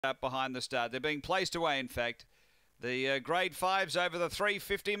up behind the start. They're being placed away, in fact. The grade 5s over the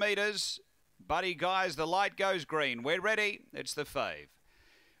 350 metres. Buddy Guys, the light goes green. We're ready. It's the fave.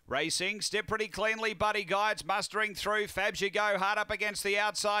 Racing, step pretty cleanly, Buddy Guy. It's mustering through. Fabs You Go hard up against the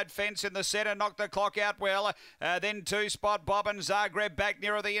outside fence in the centre. Knocked the clock out well. Then 2-spot Bob and Zagreb back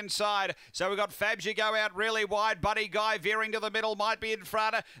nearer the inside. So we've got Fabs You Go out really wide. Buddy Guy veering to the middle, might be in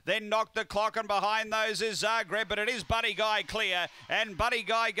front. Then Knocked the Clock, and behind those is Zagreb, but it is Buddy Guy clear. And Buddy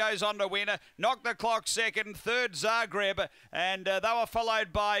Guy goes on to win. Knocked the Clock second, third Zagreb. And they were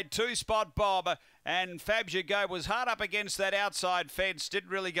followed by 2-spot Bob. And Fabs You Go was hard up against that outside fence. Didn't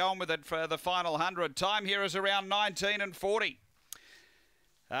really go on with it for the final 100. Time here is around 19:40.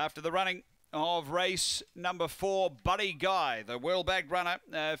 After the running of race number 4, Buddy Guy, the well-bagged runner,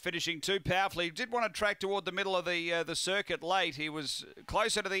 finishing too powerfully. He did want to track toward the middle of the circuit late. He was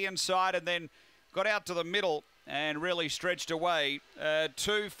closer to the inside and then got out to the middle and really stretched away.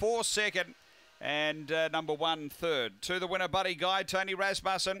 2-4 second and number 1 third. To the winner, Buddy Guy, Tony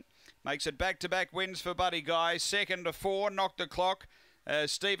Rasmussen. Makes it back-to-back wins for Buddy Guy. 2nd to 4, Knocked the Clock,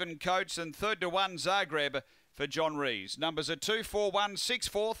 Stephen Coates, and 3rd to 1, Zagreb for John Rees. Numbers are 2, 4, 1, 6,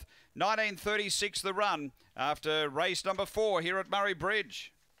 4th, 1936 the run after race number 4 here at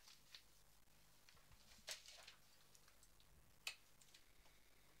Murray-Bridge.